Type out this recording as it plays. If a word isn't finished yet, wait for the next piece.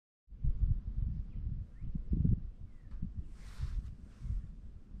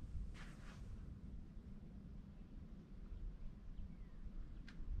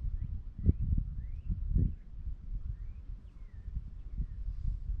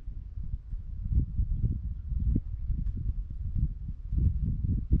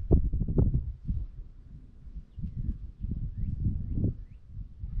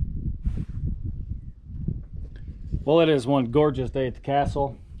Well, it is one gorgeous day at the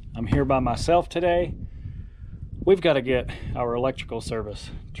castle. I'm here by myself today. We've got to get our electrical service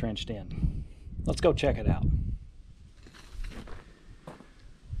trenched in. Let's go check it out.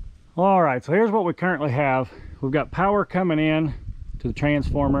 All right, so here's what we currently have. We've got power coming in to the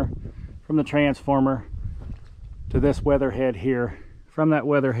transformer, from the transformer to this weatherhead here, from that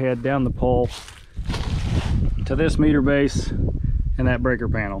weatherhead down the pole to this meter base and that breaker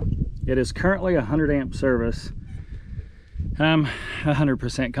panel. It is currently a 100 amp service. I'm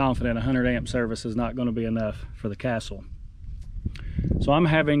 100% confident 100 amp service is not going to be enough for the castle. So I'm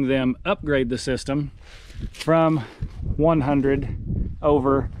having them upgrade the system from 100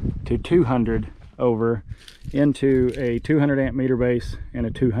 over to 200 over into a 200 amp meter base and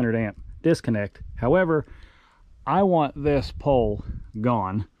a 200 amp disconnect. However, I want this pole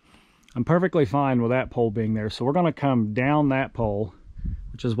gone. I'm perfectly fine with that pole being there. So we're going to come down that pole,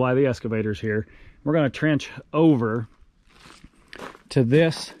 which is why the excavator's here. We're going to trench over to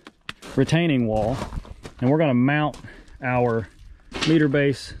this retaining wall, and we're going to mount our meter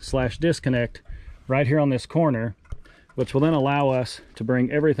base slash disconnect right here on this corner, which will then allow us to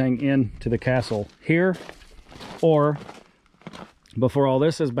bring everything into the castle here, or before all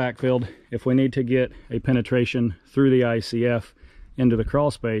this is backfilled, if we need to get a penetration through the ICF into the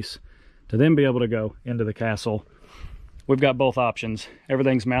crawl space to then be able to go into the castle. We've got both options.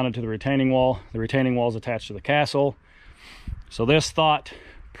 Everything's mounted to the retaining wall. The retaining wall is attached to the castle. So this thought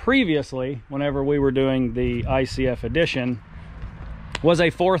previously, whenever we were doing the ICF addition, was a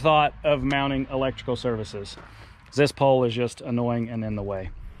forethought of mounting electrical services. This pole is just annoying and in the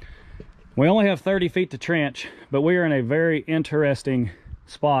way. We only have 30 feet to trench, but we are in a very interesting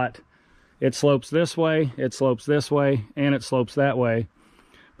spot. It slopes this way, it slopes this way, and it slopes that way.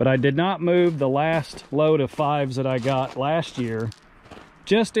 But I did not move the last load of 5s that I got last year,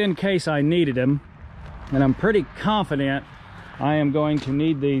 just in case I needed them. And I'm pretty confident I am going to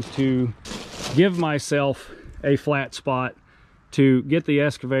need these to give myself a flat spot to get the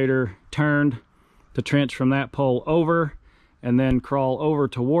excavator turned to trench from that pole over, and then crawl over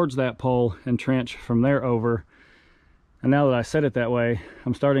towards that pole and trench from there over. And now that I said it that way,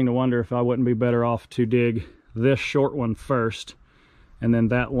 I'm starting to wonder if I wouldn't be better off to dig this short one first and then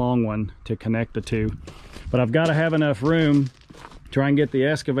that long one to connect the two. But I've got to have enough room to try and get the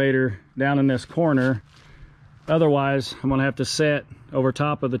excavator down in this corner. Otherwise, I'm gonna have to set over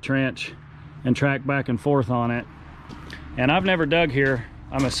top of the trench and track back and forth on it. And I've never dug here.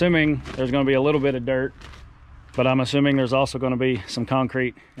 I'm assuming there's gonna be a little bit of dirt, but I'm assuming there's also gonna be some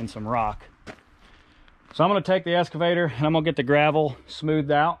concrete and some rock. So I'm gonna take the excavator and I'm gonna get the gravel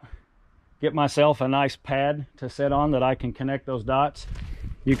smoothed out, get myself a nice pad to set on that I can connect those dots.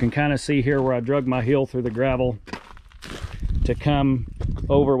 You can kind of see here where I drug my heel through the gravel to come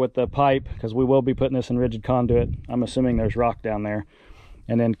over with the pipe, because we will be putting this in rigid conduit. I'm assuming there's rock down there,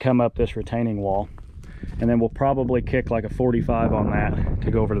 and then come up this retaining wall, and then we'll probably kick like a 45 on that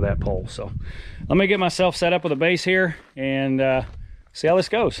to go over to that pole. So let me get myself set up with a base here and see how this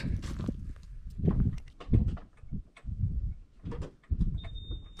goes.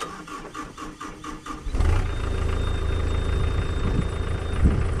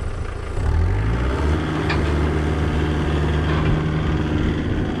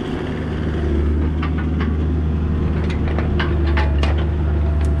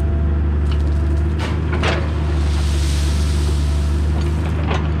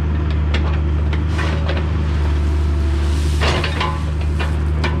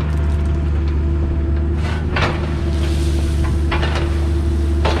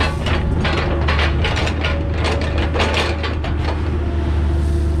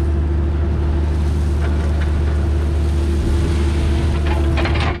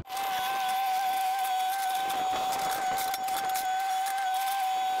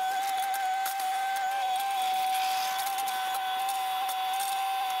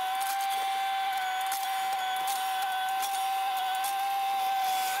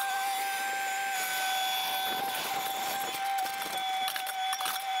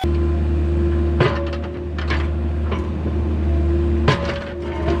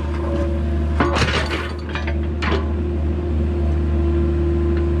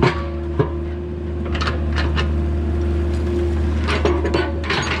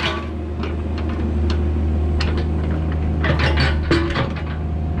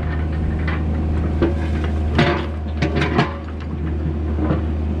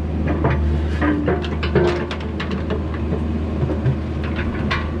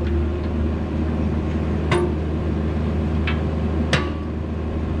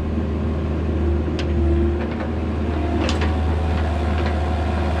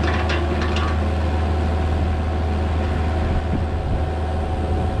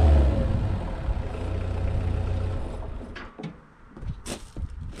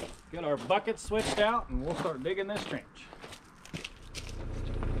 Get our buckets switched out and we'll start digging this trench.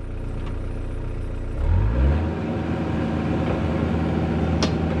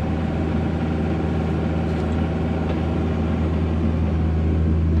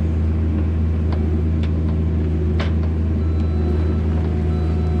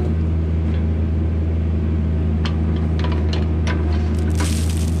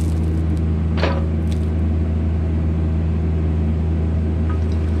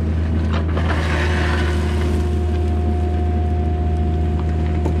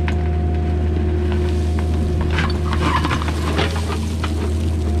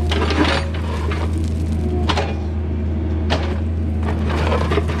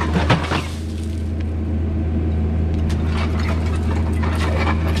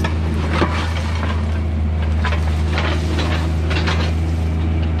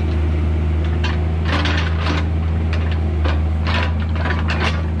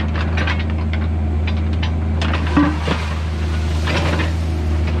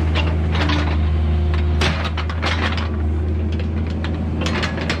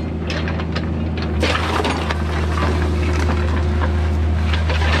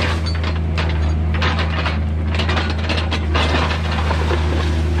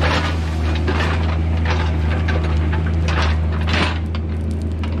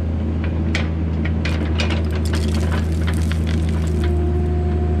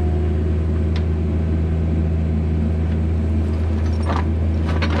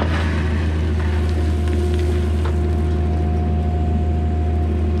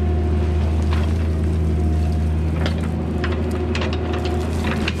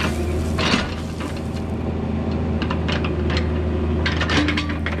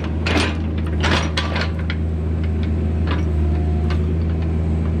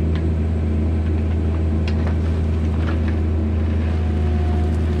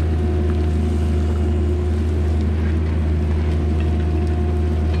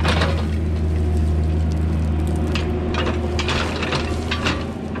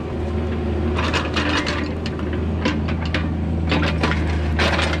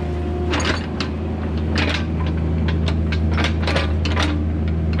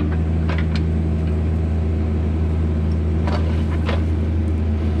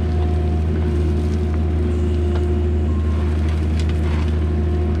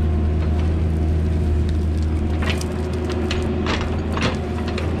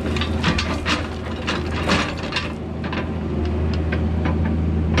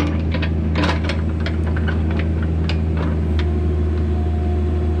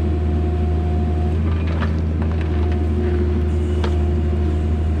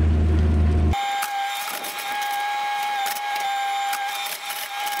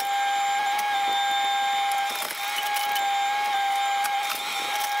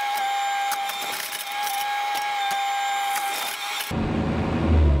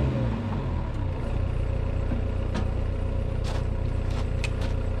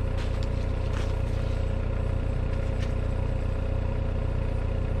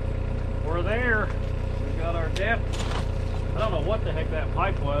 We're there. We got our depth. I don't know what the heck that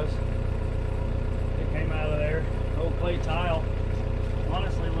pipe was. It came out of there. Old clay tile.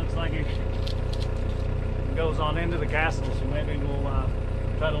 Honestly, looks like it goes on into the castle, so maybe we'll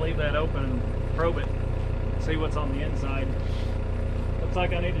try to leave that open and probe it, see what's on the inside. Looks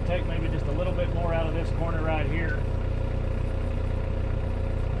like I need to take maybe just a little bit more out of this corner right here.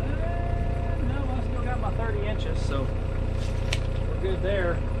 No, I still got my 30 inches, so we're good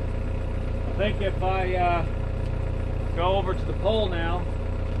there. I think if I go over to the pole now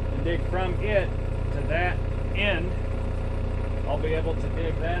and dig from it to that end, I'll be able to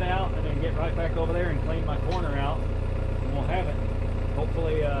dig that out and then get right back over there and clean my corner out, and we'll have it.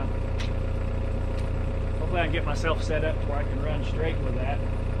 Hopefully, hopefully I can get myself set up where I can run straight with that.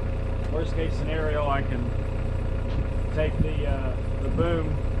 Worst case scenario, I can take the boom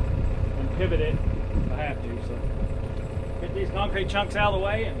and pivot it if I have to. So get these concrete chunks out of the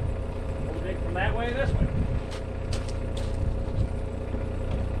way and we'll dig from that way this way.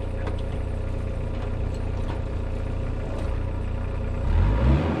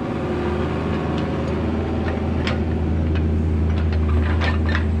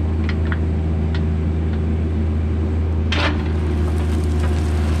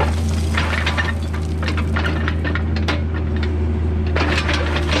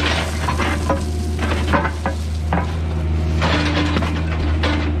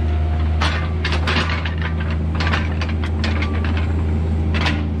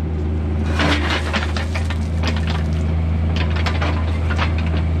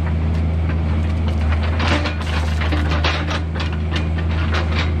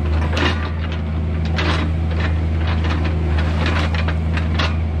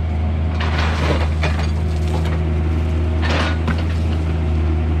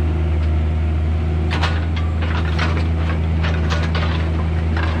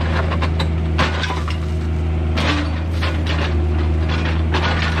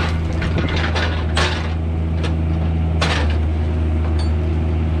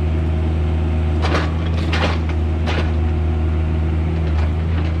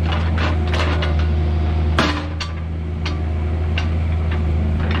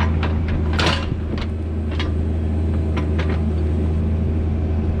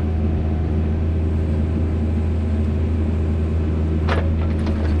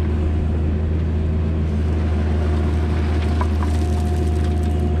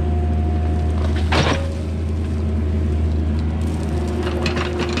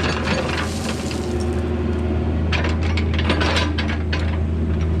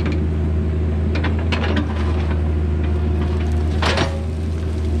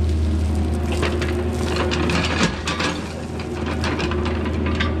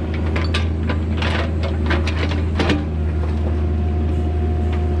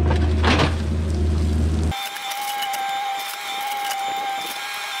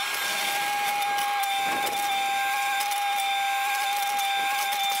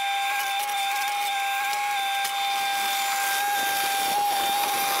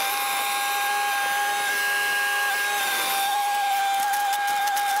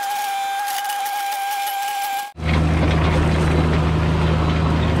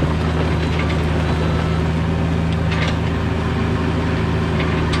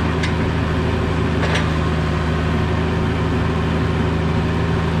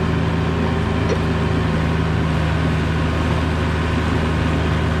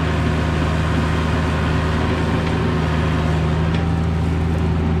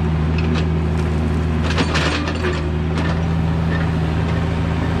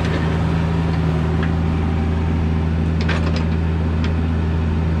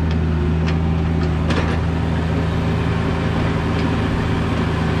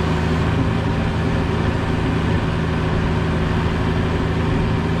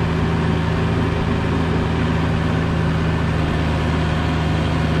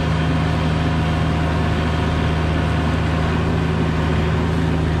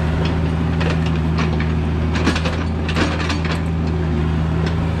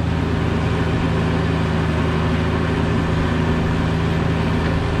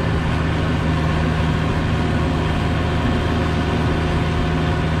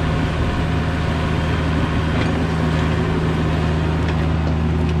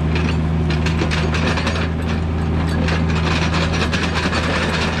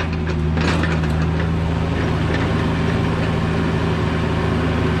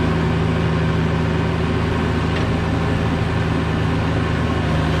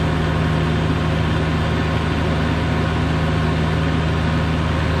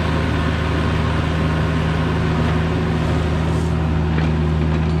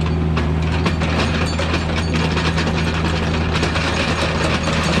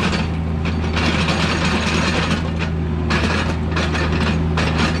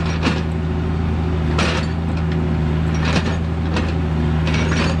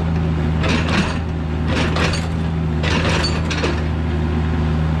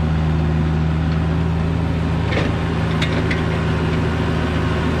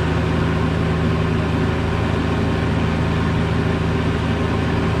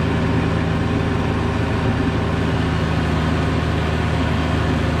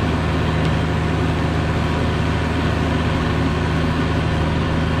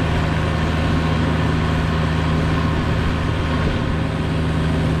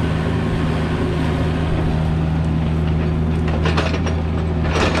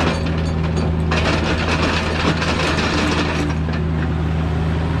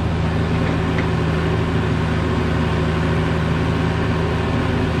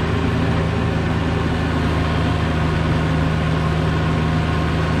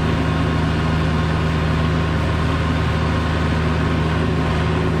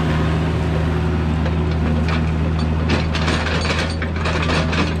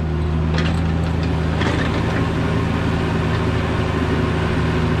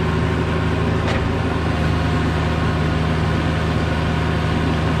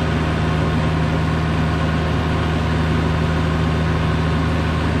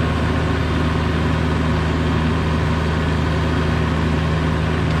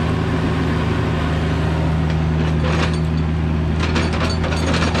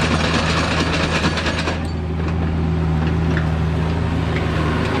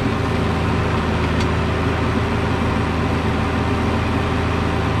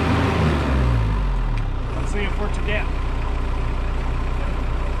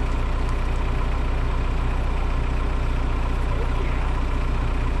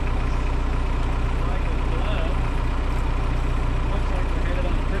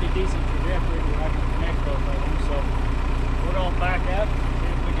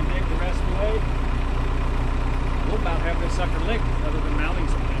 sucker lick other than mounting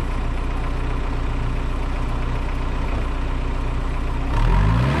something.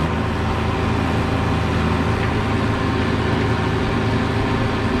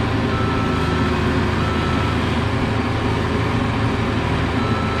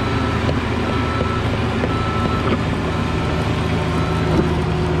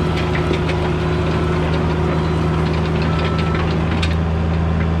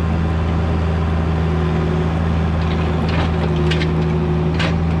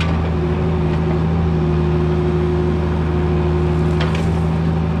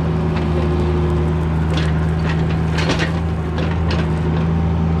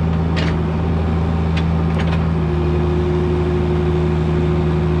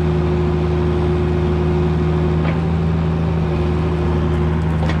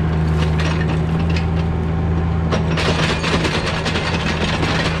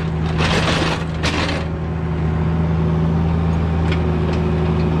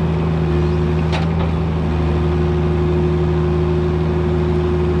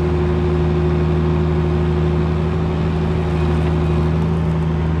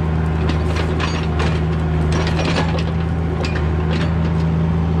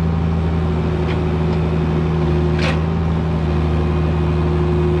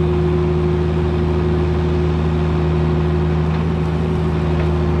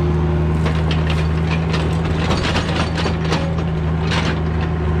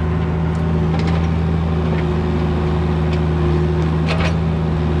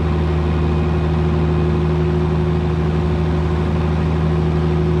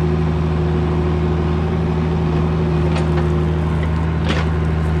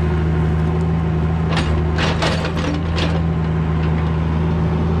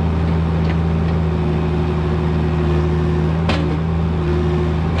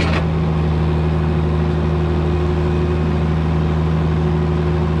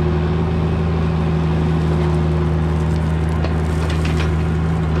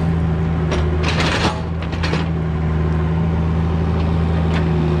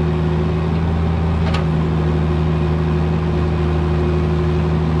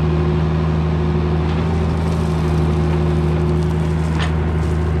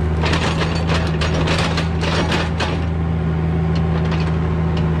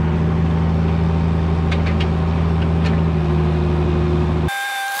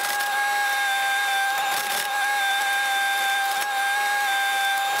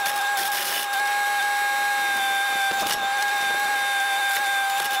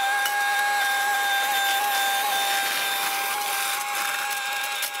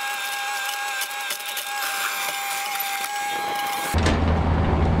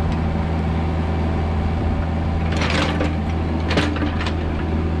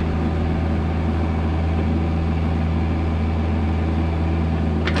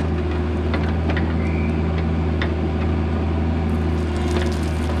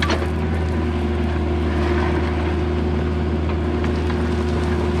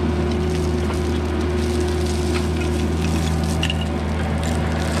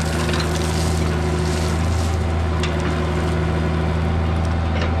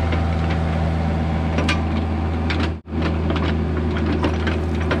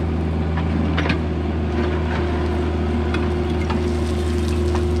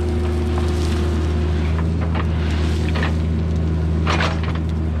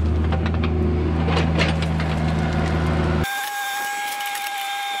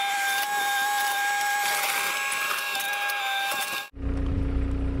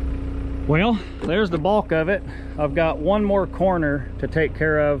 Well, there's the bulk of it. I've got one more corner to take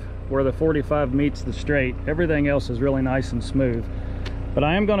care of where the 45 meets the straight. Everything else is really nice and smooth. But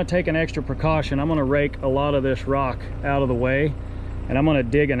I am going to take an extra precaution. I'm going to rake a lot of this rock out of the way, and I'm going to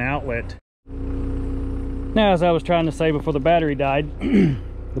dig an outlet. Now, as I was trying to say before the battery died,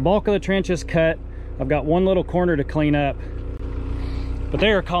 the bulk of the trench is cut. I've got one little corner to clean up, but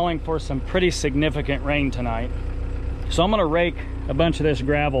they are calling for some pretty significant rain tonight. So I'm going to rake a bunch of this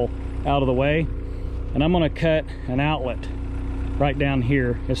gravel out of the way, and I'm going to cut an outlet right down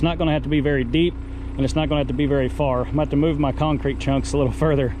here. It's not going to have to be very deep, and it's not going to have to be very far. I'm going to have to move my concrete chunks a little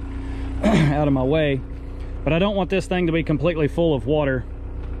further out of my way, but I don't want this thing to be completely full of water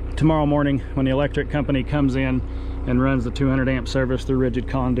tomorrow morning when the electric company comes in and runs the 200 amp service through rigid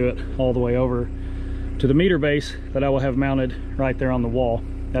conduit all the way over to the meter base that I will have mounted right there on the wall.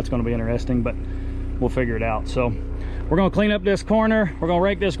 That's going to be interesting, but we'll figure it out. So we're going to clean up this corner. We're going to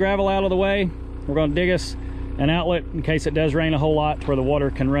rake this gravel out of the way. We're going to dig us an outlet in case it does rain a whole lot, to where the water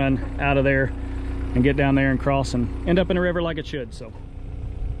can run out of there and get down there and cross and end up in a river like it should. So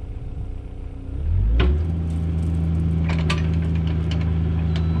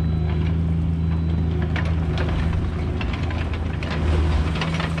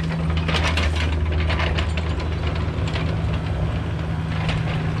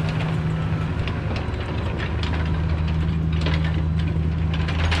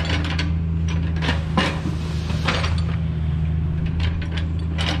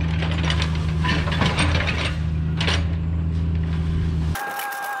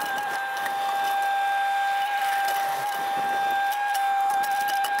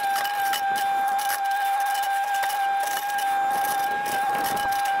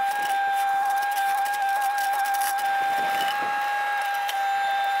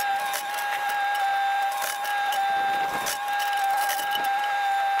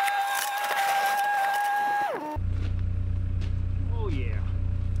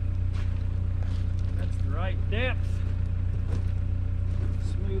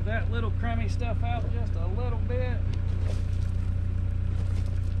smooth that little crummy stuff out just a little bit.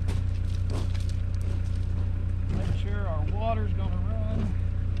 Make sure our water's gonna run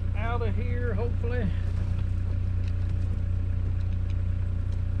out of here, hopefully.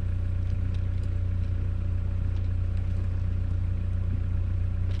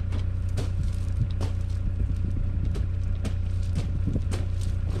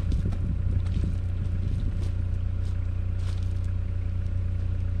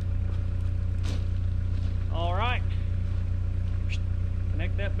 All right,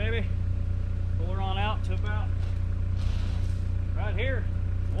 connect that baby, pull her on out to about right here.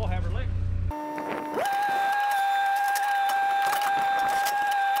 We'll have her licked.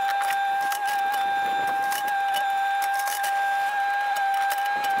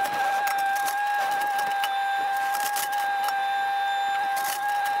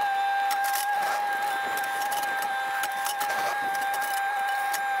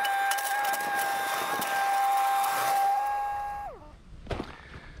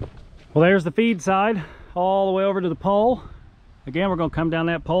 Well, there's the feed side all the way over to the pole. Again, we're going to come down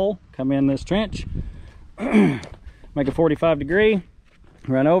that pole, come in this trench, make a 45 degree,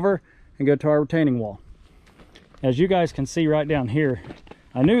 run over, and go to our retaining wall. As you guys can see right down here,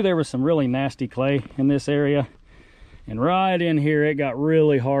 I knew there was some really nasty clay in this area, and right in here it got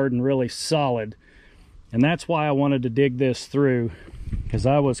really hard and really solid. And that's why I wanted to dig this through, because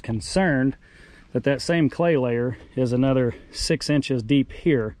I was concerned that that same clay layer is another 6 inches deep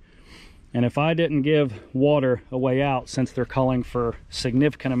here. And if I didn't give water a way out, since they're calling for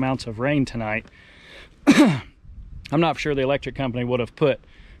significant amounts of rain tonight, I'm not sure the electric company would have put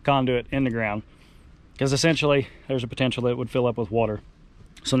conduit in the ground, because essentially there's a potential that it would fill up with water.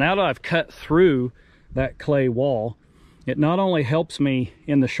 So now that I've cut through that clay wall, it not only helps me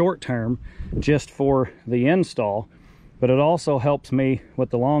in the short term just for the install, but it also helps me with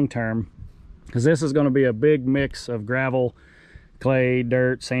the long term, because this is going to be a big mix of gravel, clay,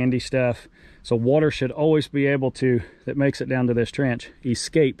 dirt, sandy stuff. So water should always be able to, that makes it down to this trench,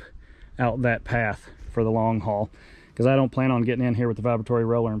 escape out that path for the long haul, because I don't plan on getting in here with the vibratory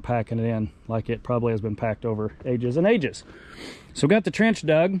roller and packing it in like it probably has been packed over ages and ages. So got the trench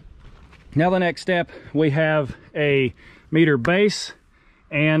dug. Now the next step, we have a meter base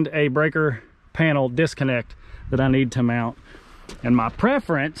and a breaker panel disconnect that I need to mount. And my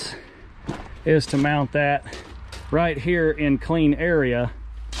preference is to mount that right here in clean area,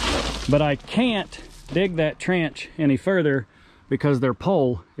 but I can't dig that trench any further because their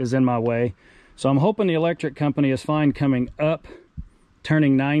pole is in my way. So I'm hoping the electric company is fine coming up,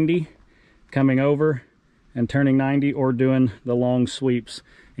 turning 90, coming over and turning 90, or doing the long sweeps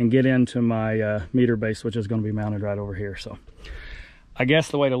and get into my meter base, which is going to be mounted right over here. So I guess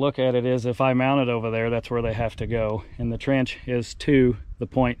the way to look at it is, if I mount it over there, that's where they have to go, and the trench is to the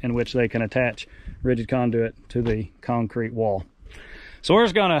point in which they can attach rigid conduit to the concrete wall. So we're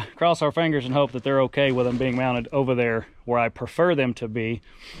just gonna cross our fingers and hope that they're okay with them being mounted over there where I prefer them to be.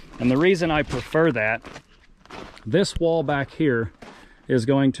 And the reason I prefer that, this wall back here is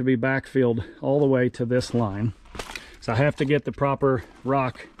going to be backfilled all the way to this line. So I have to get the proper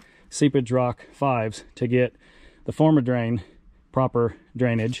rock, seepage rock 5s to get the former drain proper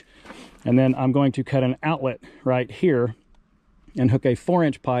drainage. And then I'm going to cut an outlet right here and hook a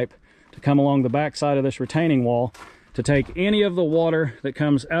 4-inch pipe to come along the back side of this retaining wall to take any of the water that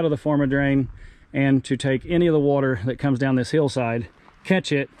comes out of the former drain, and to take any of the water that comes down this hillside,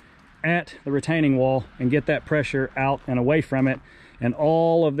 catch it at the retaining wall and get that pressure out and away from it. And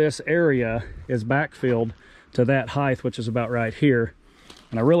all of this area is backfilled to that height, which is about right here.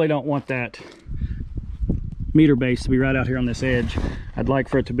 And I really don't want that meter base to be right out here on this edge. I'd like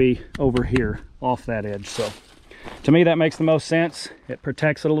for it to be over here off that edge. So to me, that makes the most sense. It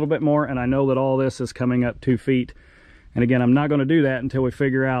protects it a little bit more, and I know that all this is coming up 2 feet. And again, I'm not going to do that until we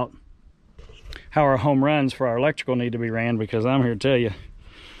figure out how our home runs for our electrical need to be ran, because I'm here to tell you,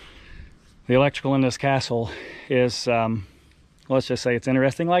 the electrical in this castle is, let's just say it's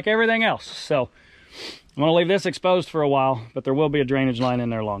interesting like everything else. So I'm going to leave this exposed for a while, but there will be a drainage line in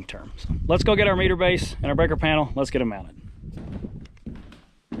there long term. So let's go get our meter base and our breaker panel. Let's get them mounted.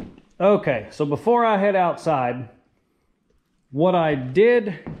 Okay, so before I head outside, what I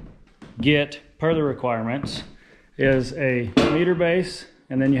did get per the requirements is a meter base,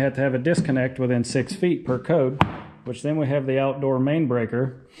 and then you have to have a disconnect within 6 feet per code, which then we have the outdoor main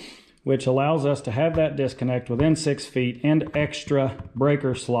breaker, which allows us to have that disconnect within 6 feet and extra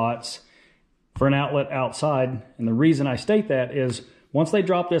breaker slots for an outlet outside. And the reason I state that is, once they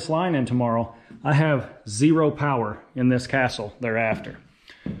drop this line in tomorrow, I have 0 power in this castle thereafter.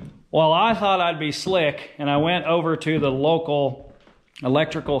 Well, I thought I'd be slick, and I went over to the local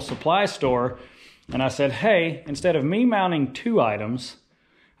electrical supply store and I said, hey, instead of me mounting 2 items,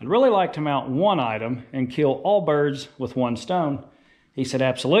 I'd really like to mount 1 item and kill all birds with 1 stone. He said,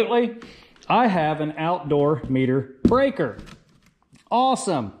 absolutely. I have an outdoor meter breaker.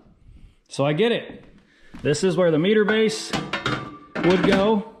 Awesome. So I get it. This is where the meter base would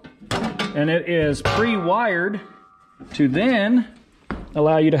go, and it is pre-wired to then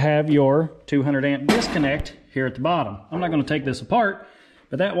allow you to have your 200 amp disconnect here at the bottom. I'm not going to take this apart,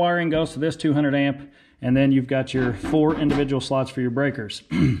 but that wiring goes to this 200 amp, and then you've got your 4 individual slots for your breakers.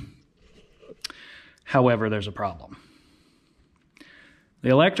 However, there's a problem. The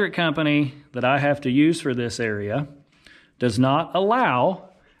electric company that I have to use for this area does not allow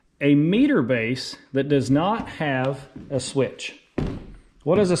a meter base that does not have a switch.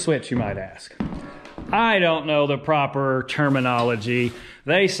 What is a switch, you might ask? I don't know the proper terminology.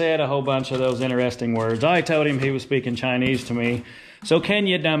 They said a whole bunch of those interesting words. I told him he was speaking Chinese to me. So can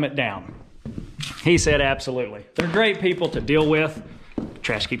you dumb it down? He said, absolutely. They're great people to deal with.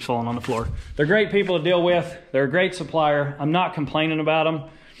 Trash keeps falling on the floor. They're great people to deal with. They're a great supplier. I'm not complaining about them,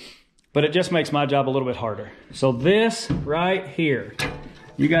 but it just makes my job a little bit harder. So this right here,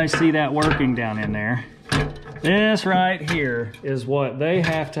 you guys see that working down in there? This right here is what they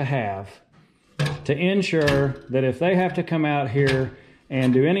have to ensure that if they have to come out here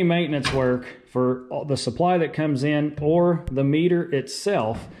and do any maintenance work for the supply that comes in or the meter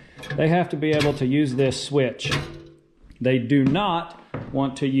itself, they have to be able to use this switch. They do not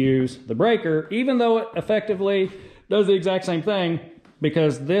want to use the breaker, even though it effectively does the exact same thing,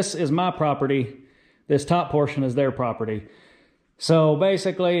 because this is my property. This top portion is their property. So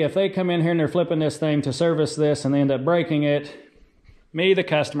basically, if they come in here and they're flipping this thing to service this and they end up breaking it, me, the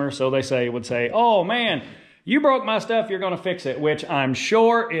customer, so they say, would say, oh man, you broke my stuff, you're gonna fix it, which I'm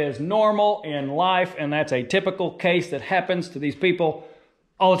sure is normal in life, and that's a typical case that happens to these people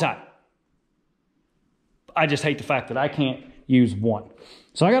all the time. I just hate the fact that I can't use one.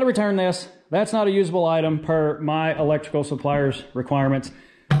 So I gotta return this. That's not a usable item per my electrical supplier's requirements.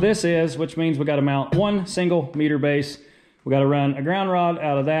 This is, which means we gotta mount 1 single meter base. We gotta run a ground rod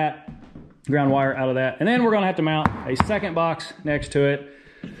out of that, ground wire out of that, and then we're gonna have to mount a second box next to it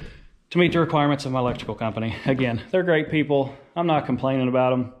to meet the requirements of my electrical company. Again, they're great people. I'm not complaining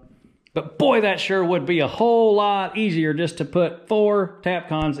about them, but boy, that sure would be a whole lot easier just to put 4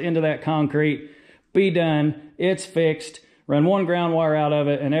 Tapcons into that concrete, be done, it's fixed, run 1 ground wire out of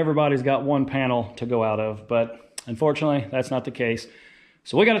it, and everybody's got 1 panel to go out of. But unfortunately, that's not the case.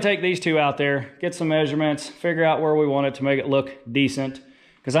 So we got to take these 2 out there, get some measurements, figure out where we want it to make it look decent.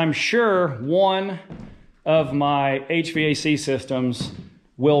 Because I'm sure one of my HVAC systems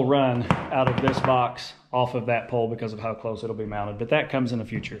will run out of this box off of that pole because of how close it'll be mounted. But that comes in the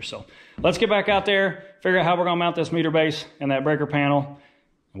future. So let's get back out there, figure out how we're going to mount this meter base and that breaker panel,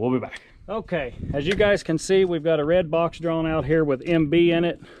 and we'll be back. Okay, as you guys can see, we've got a red box drawn out here with MB in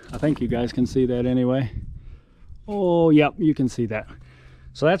it. I think you guys can see that anyway. Oh, yep, you can see that.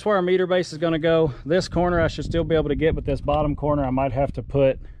 So that's where our meter base is going to go. This corner I should still be able to get, but this bottom corner I might have to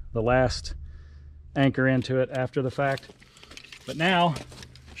put the last anchor into it after the fact. But now,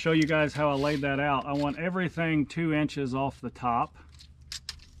 show you guys how I laid that out. I want everything 2 inches off the top.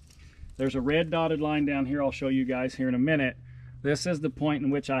 There's a red dotted line down here I'll show you guys here in a minute. This is the point in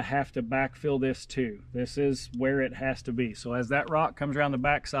which I have to backfill this too. This is where it has to be. So as that rock comes around the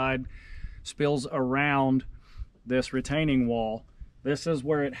backside, spills around this retaining wall, this is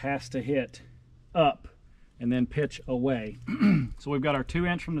where it has to hit up and then pitch away. So we've got our 2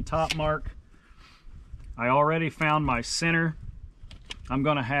 inch from the top mark. I already found my center. I'm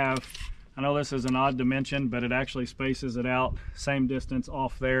gonna have, I know this is an odd dimension, but it actually spaces it out. Same distance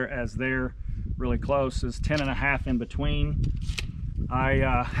off there as there, really close, is 10.5 in between.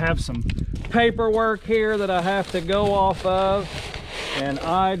 I have some paperwork here that I have to go off of, and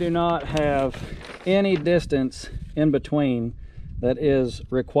I do not have any distance in between that is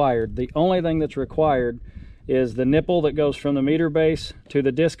required. The only thing that's required is the nipple that goes from the meter base to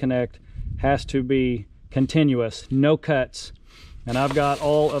the disconnect has to be continuous, no cuts. And I've got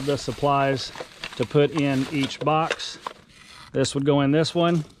all of the supplies to put in each box. This would go in this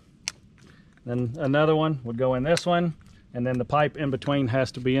one, then another one would go in this one, and then the pipe in between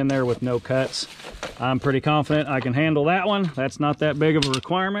has to be in there with no cuts. I'm pretty confident I can handle that one. That's not that big of a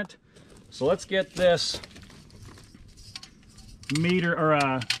requirement. So let's get this meter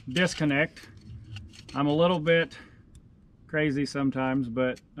or disconnect. I'm a little bit crazy sometimes,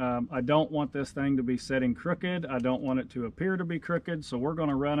 but I don't want this thing to be setting crooked. I don't want it to appear to be crooked, so we're going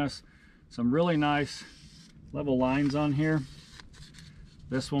to run us some really nice level lines on here.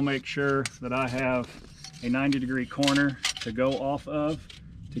 This will make sure that I have a 90-degree corner to go off of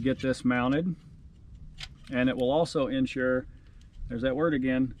to get this mounted. And it will also ensure, there's that word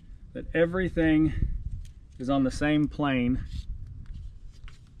again, that everything is on the same plane.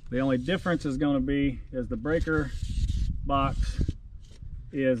 The only difference is going to be is the breaker box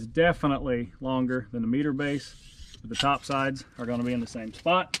is definitely longer than the meter base, but the top sides are going to be in the same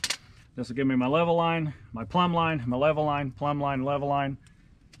spot. This will give me my level line, my plumb line, my level line, plumb line, level line.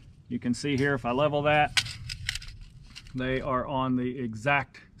 You can see here if I level that, they are on the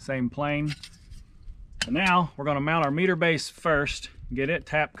exact same plane. And now we're going to mount our meter base first, get it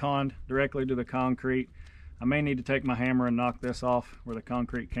Tapconned directly to the concrete. I may need to take my hammer and knock this off where the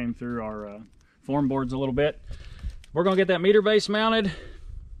concrete came through our form boards a little bit. We're going to get that meter base mounted,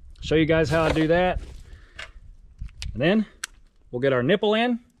 show you guys how I do that, and then we'll get our nipple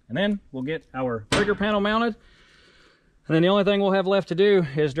in, and then we'll get our breaker panel mounted, and then the only thing we'll have left to do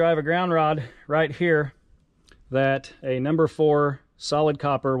is drive a ground rod right here that a number 4 solid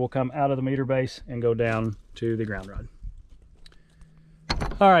copper will come out of the meter base and go down to the ground rod.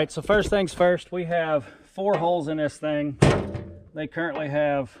 All right, so first things first, we have 4 holes in this thing. They currently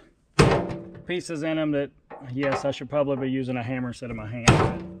have pieces in them that, yes, I should probably be using a hammer instead of my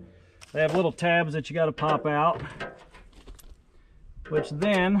hand. They have little tabs that you got to pop out, which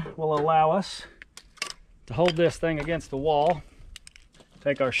then will allow us to hold this thing against the wall,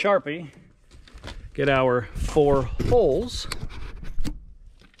 take our Sharpie, get our 4 holes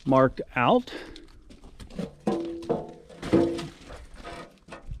marked out.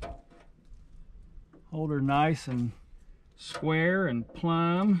 Hold her nice and square and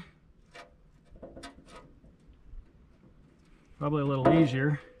plumb. Probably a little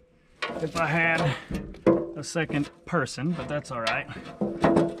easier if I had a second person, but that's all right.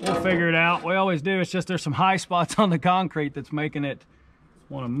 We'll figure it out. We always do. It's just there's some high spots on the concrete that's making it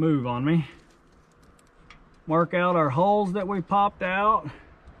want to move on me. Mark out our holes that we popped out.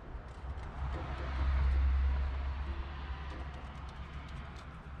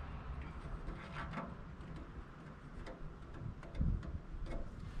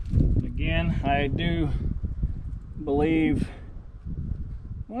 Again, I do believe,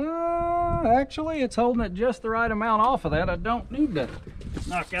 well, actually it's holding it just the right amount off of that. I don't need to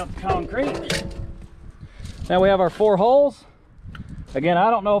knock out the concrete. Now we have our 4 holes. Again, I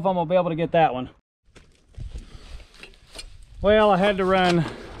don't know if I'm gonna be able to get that one. Well, I had to run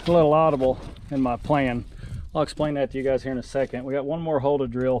a little audible in my plan. I'll explain that to you guys here in a second. We got one more hole to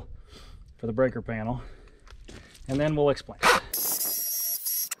drill for the breaker panel, and then we'll explain.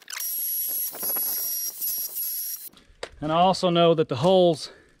 And I also know that the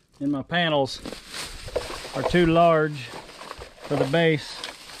holes in my panels are too large for the base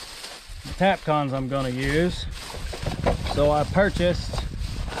the Tapcons I'm going to use. So I purchased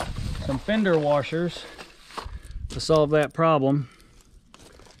some fender washers to solve that problem.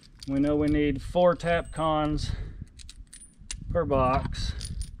 We know we need 4 Tapcons per box.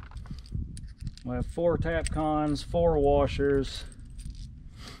 We have 4 Tapcons, 4 washers.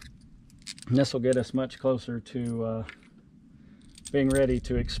 And this will get us much closer to being ready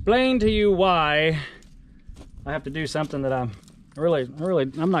to explain to you why I have to do something that I'm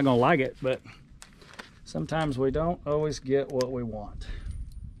not gonna like it, but sometimes we don't always get what we want.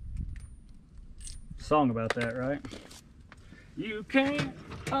 Song about that, right? You can't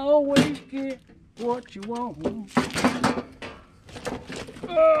always get what you want.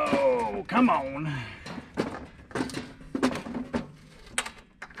 Oh, come on.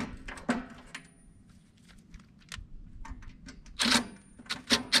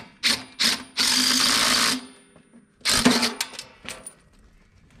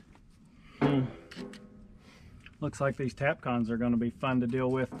 Looks like these Tapcons are going to be fun to deal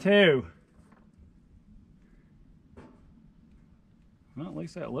with too. Well, at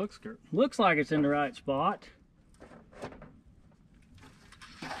least that looks good. Looks like it's in the right spot.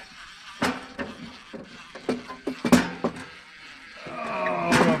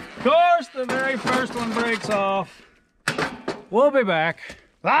 Oh, of course the very first one breaks off. We'll be back.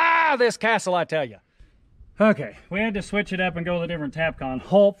 Ah, this castle, I tell you. Okay, we had to switch it up and go with a different Tapcon.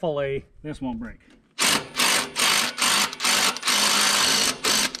 Hopefully this won't break.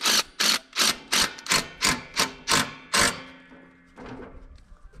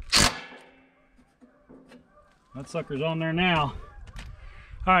 That sucker's on there now.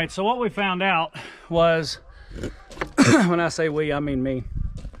 All right, so what we found out was, when I say we, I mean me.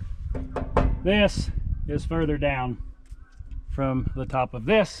 This is further down from the top of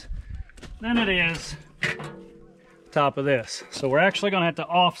this than it is top of this. So we're actually gonna have to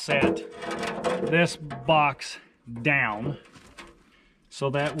offset this box down so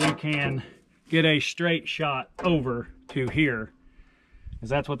that we can get a straight shot over to here, because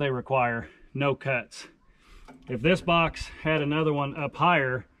that's what they require, no cuts. If this box had another one up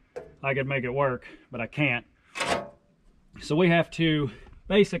higher, I could make it work, but I can't. So we have to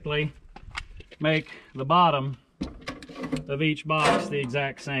basically make the bottom of each box the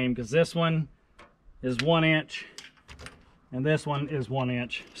exact same, because this one is 1 inch and this one is 1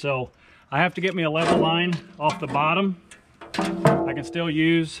 inch. So I have to get me a level line off the bottom. I can still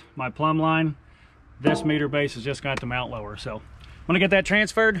use my plumb line. This meter base is just going to have to mount lower. So I'm going to get that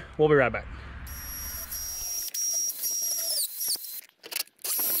transferred. We'll be right back.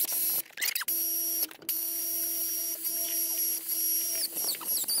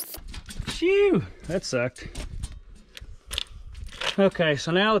 Phew, that sucked. Okay,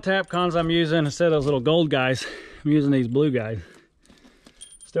 so now the Tapcons I'm using, instead of those little gold guys, I'm using these blue guys.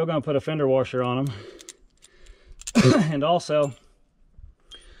 Still gonna put a fender washer on them. And also,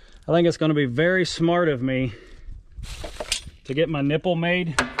 I think it's gonna be very smart of me to get my nipple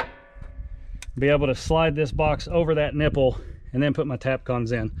made, be able to slide this box over that nipple and then put my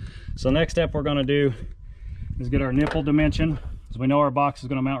Tapcons in. So next step we're gonna do is get our nipple dimension, because we know our box is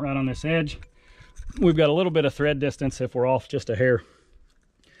gonna mount right on this edge. We've got a little bit of thread distance if we're off just a hair.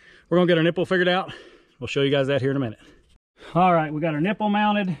 We're gonna get our nipple figured out. We'll show you guys that here in a minute. All right, we got our nipple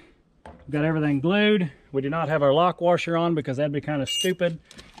mounted. We've got everything glued. We do not have our lock washer on because that'd be kind of stupid.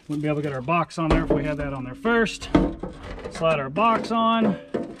 Wouldn't be able to get our box on there if we had that on there first. Slide our box on.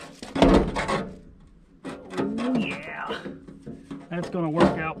 Oh yeah, that's gonna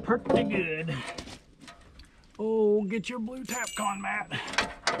work out pretty good. Oh, get your blue Tapcon, Matt.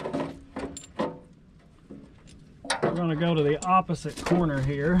 We're gonna go to the opposite corner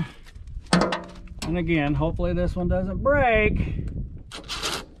here. And again, hopefully this one doesn't break.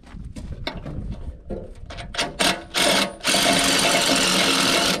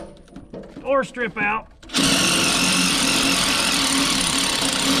 Or strip out.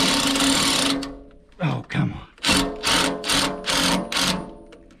 Oh, come on.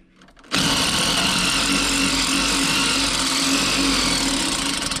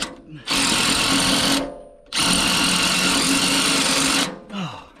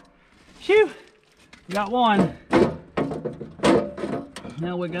 Got one.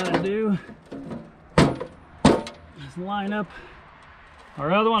 Now we gotta do is line up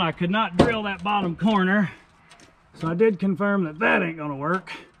our other one. I could not drill that bottom corner, so I did confirm that that ain't gonna work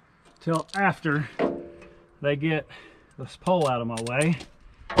till after they get this pole out of my way.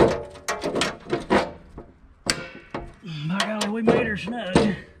 By golly, we made her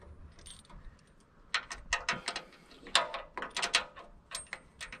snug.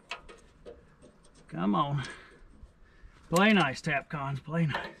 Come on. Play nice, Tapcons, play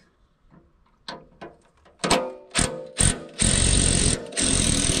nice. I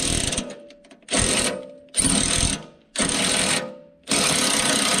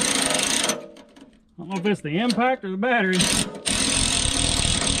don't know if it's the impact or the battery.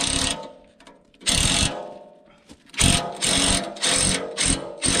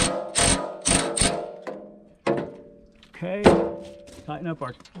 Okay. Tighten up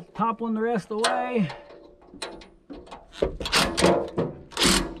our top one the rest of the way.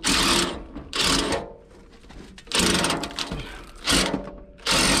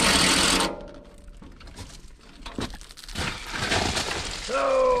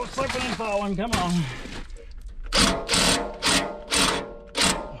 So, slipping and falling, come on.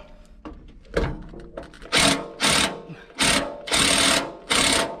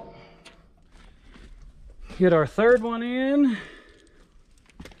 Get our third one in.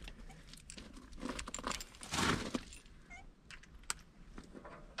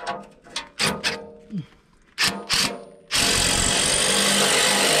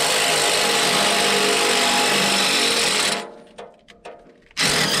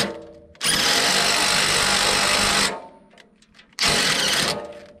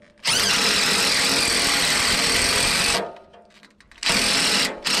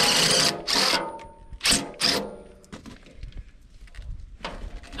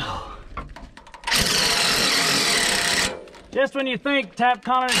 Just when you think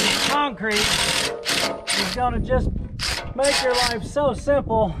Tapcon concrete is going to just make your life so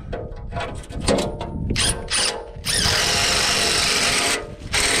simple,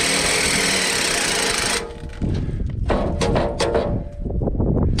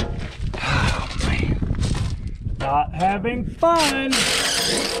 oh man, not having fun.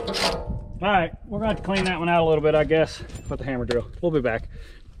 All right, we're going to clean that one out a little bit, I guess, with the hammer drill. We'll be back.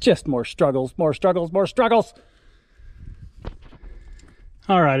 Just more struggles, more struggles, more struggles.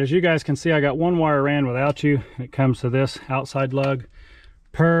 All right, as you guys can see, I got one wire ran without you. It comes to this outside lug.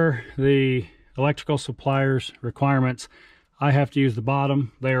 Per the electrical suppliers requirements, I have to use the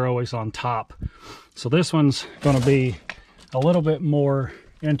bottom. They are always on top. So this one's going to be a little bit more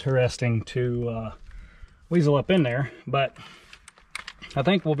interesting to weasel up in there, but I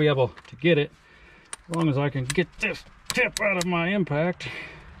think we'll be able to get it as long as I can get this tip out of my impact.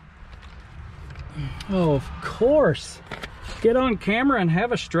 Oh, of course. Get on camera and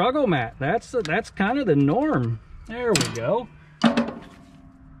have a struggle, Matt. That's kind of the norm. There we go.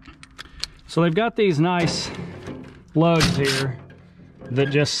 So they've got these nice lugs here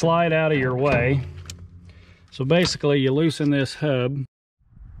that just slide out of your way. So basically you loosen this hub.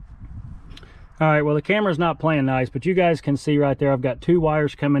 All right, well, the camera's not playing nice, but you guys can see right there, I've got 2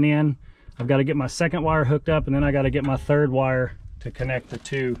 wires coming in. I've got to get my second wire hooked up, and then I got to get my third wire to connect the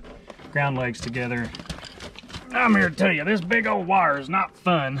 2 ground legs together. I'm here to tell you, this big old wire is not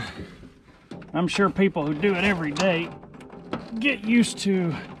fun. I'm sure people who do it every day get used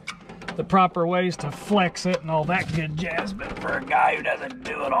to the proper ways to flex it and all that good jazz, but for a guy who doesn't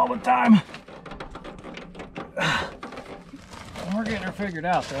do it all the time, we're getting her figured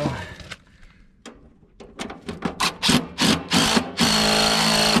out though.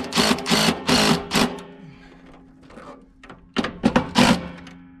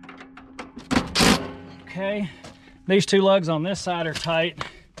 Okay, these 2 lugs on this side are tight,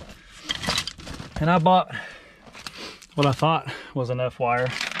 and I bought what I thought was enough wire,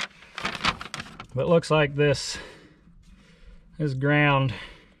 but it looks like this is ground.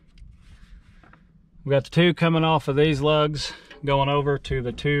 We got the 2 coming off of these lugs going over to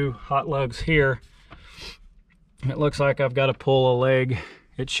the 2 hot lugs here. It looks like I've got to pull a leg.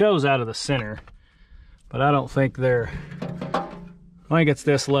 It shows out of the center, but I don't think they're, I think it's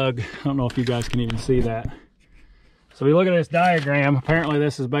this lug. I don't know if you guys can even see that. So we look at this diagram. Apparently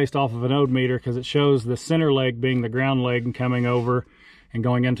this is based off of an ohm meter because it shows the center leg being the ground leg and coming over and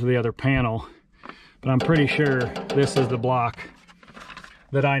going into the other panel. But I'm pretty sure this is the block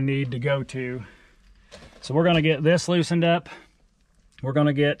that I need to go to. So we're going to get this loosened up. We're going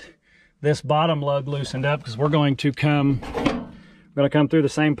to get this bottom lug loosened up because we're going to come through the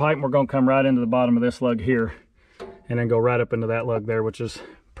same pipe, and we're going to come right into the bottom of this lug here and then go right up into that lug there, which is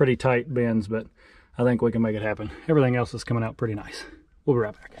pretty tight bends, but I think we can make it happen. Everything else is coming out pretty nice. We'll be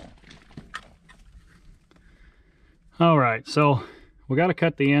right back. All right, so we got to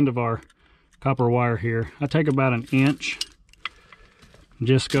cut the end of our copper wire here. I take about 1 inch,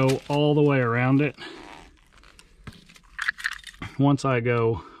 just go all the way around it. Once I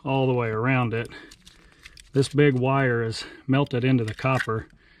go all the way around it, this big wire is melted into the copper.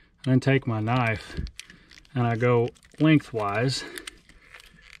 And then take my knife and I go lengthwise,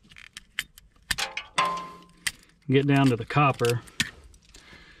 get down to the copper, and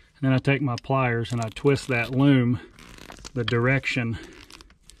then I take my pliers and I twist that loom the direction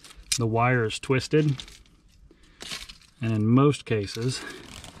the wire is twisted, and in most cases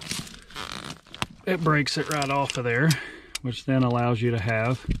it breaks it right off of there, which then allows you to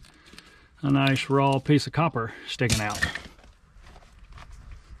have a nice raw piece of copper sticking out.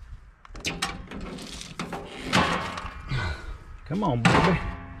 Come on, baby.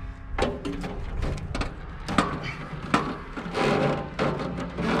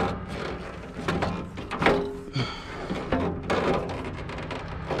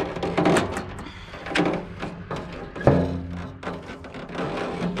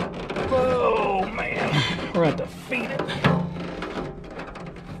 Oh man, we're at to feed it.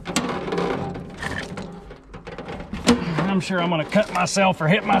 I'm sure I'm gonna cut myself or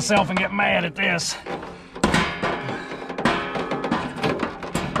hit myself and get mad at this.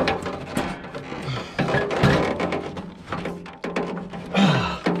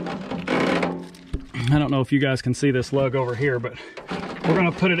 I don't know if you guys can see this lug over here, but we're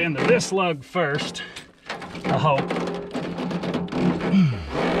gonna put it into this lug first, I hope.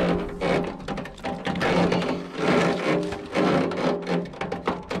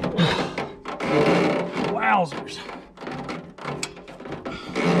 Wowzers.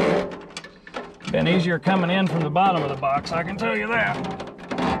 Been easier coming in from the bottom of the box, I can tell you that.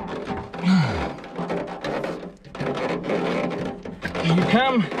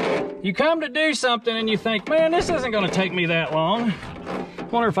 You come to do something and you think, man, this isn't going to take me that long. I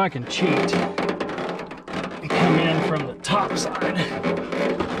wonder if I can cheat and come in from the top side.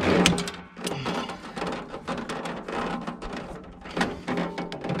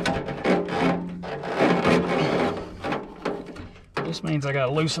 This means I got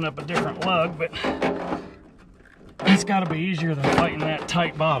to loosen up a different lug, but it's got to be easier than fighting that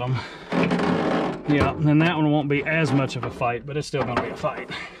tight bottom. Yeah, and then that one won't be as much of a fight, but it's still going to be a fight.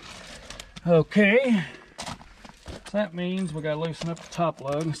 Okay, So that means we gotta loosen up the top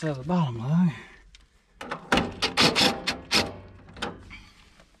lug instead of the bottom lug.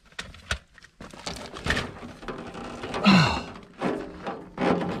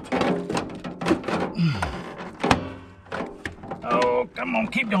 Oh, come on,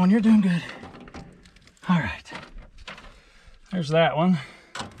 keep going, you're doing good. All right, there's that one.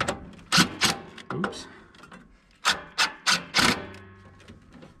 Oops.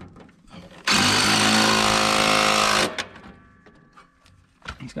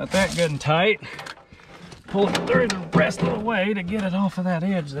 He's got that good and tight. Pull it through the rest of the way to get it off of that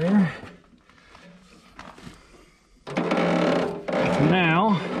edge there.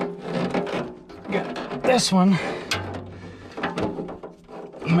 Now, got this one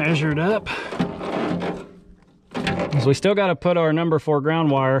measured up. So we still got to put our number 4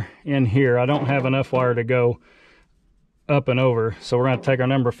 ground wire in here. I don't have enough wire to go up and over, so we're going to take our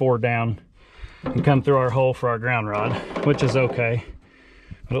number 4 down and come through our hole for our ground rod, which is okay.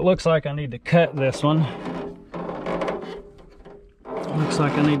 But it looks like I need to cut this one. Looks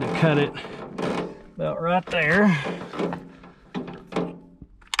like I need to cut it about right there.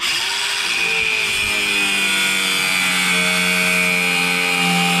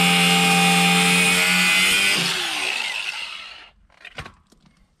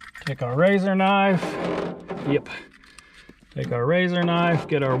 Take our razor knife. Yep. Take our razor knife,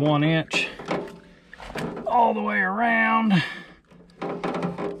 get our 1 inch all the way around.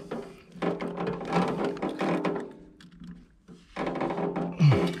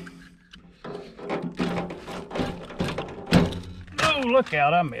 Oh, look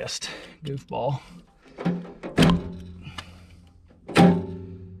out, I missed. Goofball.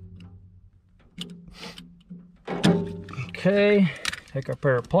 Okay. Take our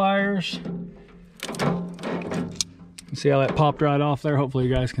pair of pliers. See how that popped right off there? Hopefully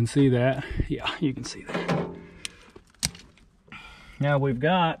you guys can see that. Yeah, you can see that. Now we've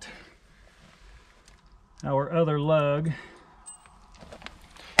got our other lug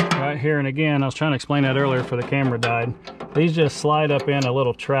right here. And again, I was trying to explain that earlier before the camera died. These just slide up in a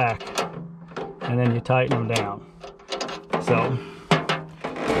little track and then you tighten them down. So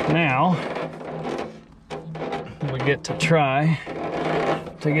now we get to try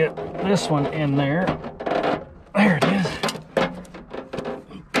to get this one in there. There it is.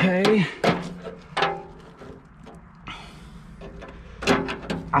 Okay.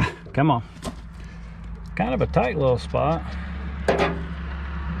 Ah, come on. Kind of a tight little spot.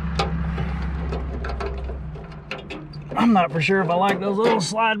 I'm not for sure if I like those little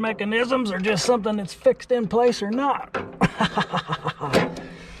slide mechanisms or just something that's fixed in place or not.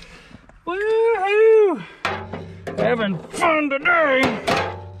 Woohoo! Having fun today.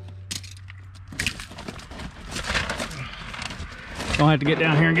 Gonna have to get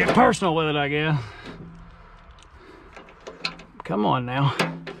down here and get personal with it, I guess. Come on now.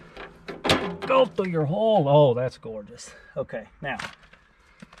 Go through your hole. Oh, that's gorgeous. Okay, now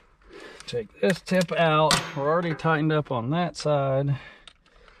take this tip out. We're already tightened up on that side.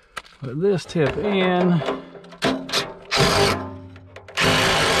 Put this tip in.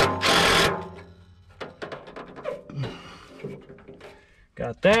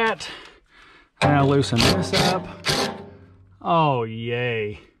 Got that. Now loosen this up. Oh,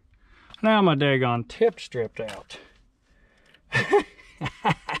 yay. Now my daggone tip stripped out.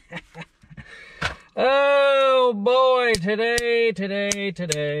 Oh boy, today.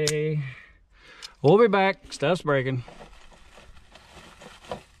 We'll be back. Stuff's breaking.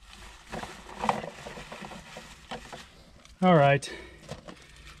 All right.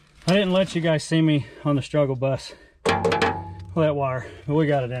 I didn't let you guys see me on the struggle bus with that wire, but we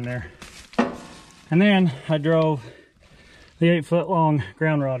got it in there. And then I drove the 8-foot long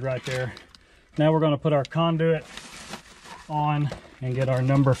ground rod right there. Now we're going to put our conduit on and get our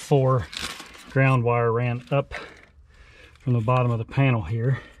number 4 ground wire ran up from the bottom of the panel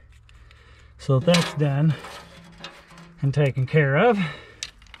here. So that's done and taken care of.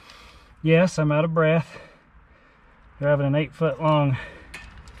 Yes, I'm out of breath. Driving an 8-foot long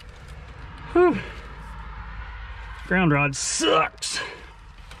ground rod sucks.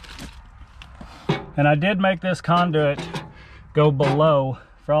 And I did make this conduit go below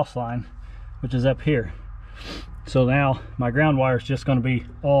frost line, which is up here. So now my ground wire is just going to be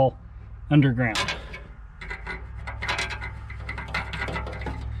all underground.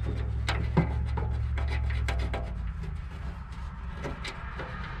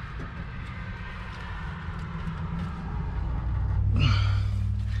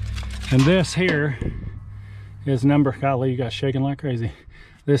 And this here is number, golly, you guys shaking like crazy.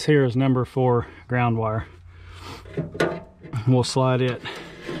 This here is number 4 ground wire. We'll slide it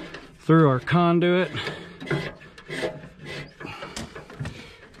through our conduit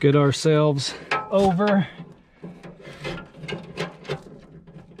get ourselves over.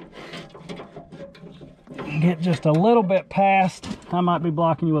 Get just a little bit past. I might be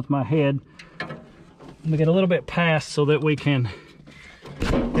blocking you with my head. We get a little bit past so that we can.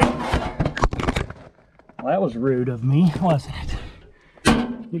 Well, that was rude of me, wasn't it?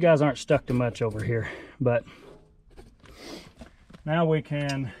 You guys aren't stuck to much over here, but now we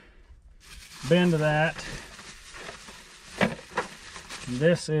can bend that.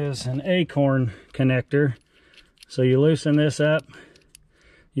 This is an acorn connector. So you loosen this up,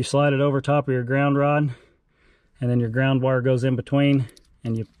 you slide it over top of your ground rod, and then your ground wire goes in between,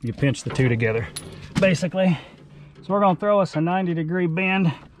 and you pinch the two together, basically. So we're gonna throw us a 90-degree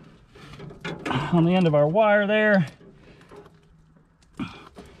bend on the end of our wire there.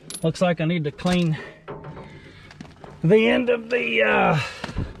 Looks like I need to clean the end of the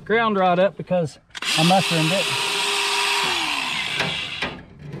ground rod up because I mushroomed it.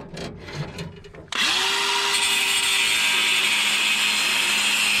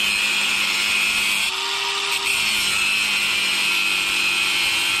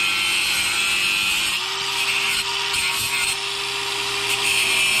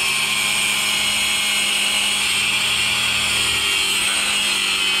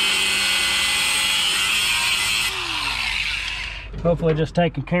 Hopefully just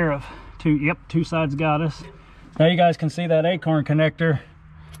taking care of two sides got us. Now you guys can see that acorn connector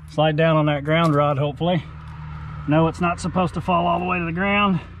slide down on that ground rod, hopefully. No, it's not supposed to fall all the way to the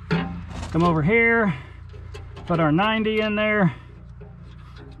ground. Come over here, put our 90 in there,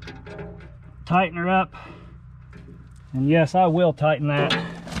 tighten her up. And yes, I will tighten that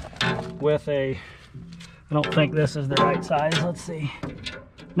with I don't think this is the right size. Let's see.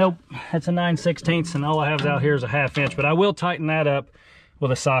 Nope, it's a 9/16 and all I have out here is a 1/2 inch, but I will tighten that up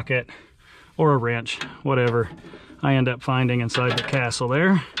with a socket or a wrench, whatever I end up finding inside the castle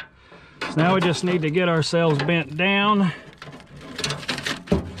there. So now we just need to get ourselves bent down,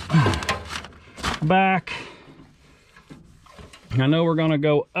 back. I know we're gonna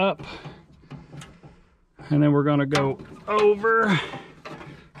go up and then we're gonna go over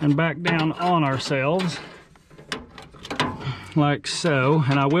and back down on ourselves. Like so,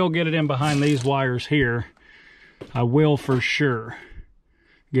 and I will get it in behind these wires here. I will for sure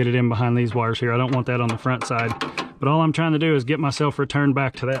get it in behind these wires here. I don't want that on the front side, but all I'm trying to do is get myself returned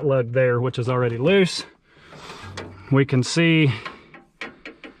back to that lug there, which is already loose. We can see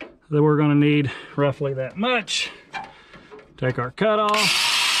that we're going to need roughly that much. Take our cut off.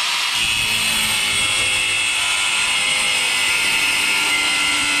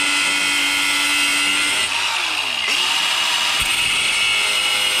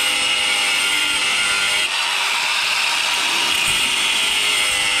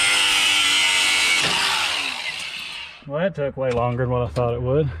 Well, that took way longer than what I thought it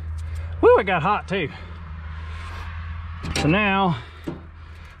would. Woo, it got hot too. So now,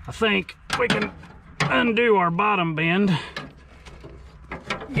 I think we can undo our bottom bend,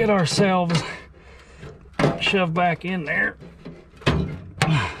 get ourselves shoved back in there.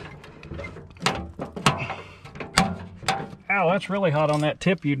 Ow, that's really hot on that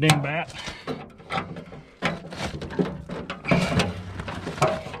tip, you dingbat.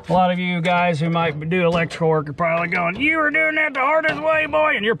 A lot of you guys who might do electrical work are probably going, "You were doing that the hardest way,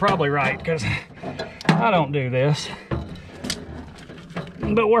 boy," and you're probably right, because I don't do this.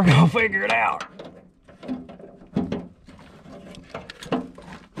 But we're gonna figure it out.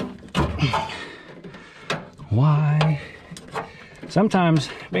 Why? Sometimes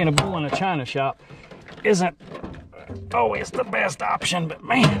being a bull in a china shop isn't always the best option, but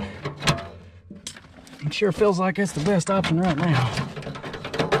man, it sure feels like it's the best option right now.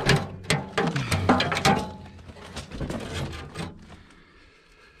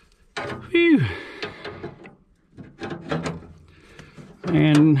 Whew.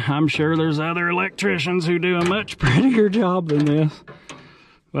 And I'm sure there's other electricians who do a much prettier job than this,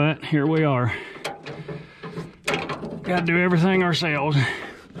 but here we are. Gotta do everything ourselves.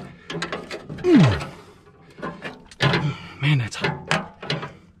 Man, that's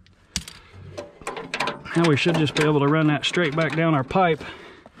hot. Now we should just be able to run that straight back down our pipe.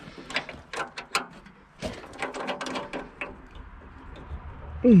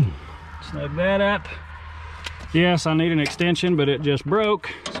 Snug that up. Yes, I need an extension, but it just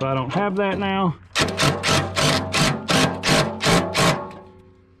broke, so I don't have that now.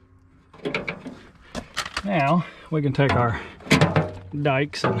 Now, we can take our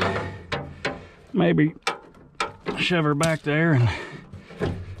dikes and maybe shove her back there and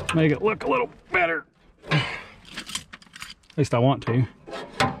make it look a little better. At least I want to.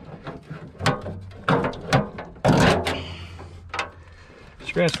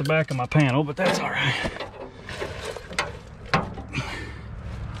 Scratch the back of my panel, but that's all right.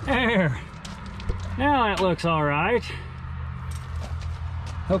 There. Now that looks all right.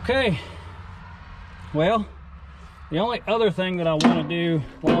 Okay. Well, the only other thing that I want to do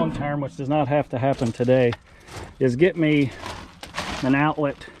long term, which does not have to happen today, is get me an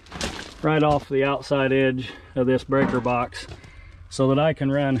outlet right off the outside edge of this breaker box so that I can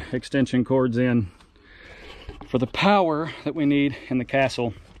run extension cords in for the power that we need in the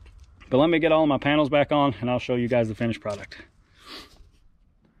castle. But let me get all my panels back on and I'll show you guys the finished product.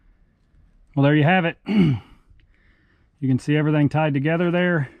 Well, there you have it. You can see everything tied together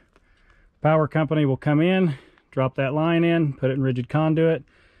there. Power company will come in, drop that line in, put it in rigid conduit,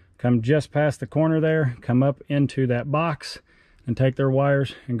 come just past the corner there, come up into that box and take their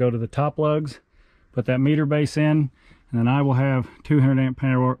wires and go to the top lugs, put that meter base in, and then I will have 200 amp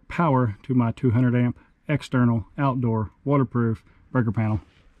power to my 200 amp external outdoor waterproof breaker panel.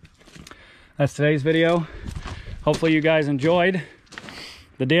 That's today's video. Hopefully you guys enjoyed.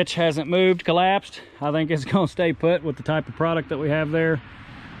 The ditch hasn't moved, collapsed. I think it's going to stay put with the type of product that we have there.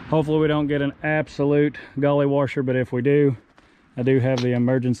 Hopefully we don't get an absolute gully washer, but if we do, I do have the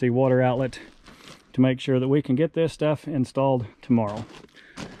emergency water outlet to make sure that we can get this stuff installed tomorrow.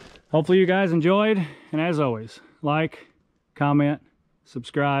 Hopefully you guys enjoyed, and as always, like, comment,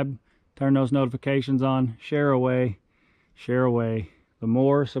 subscribe, turn those notifications on, share away, share away. The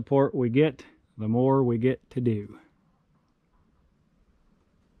more support we get, the more we get to do.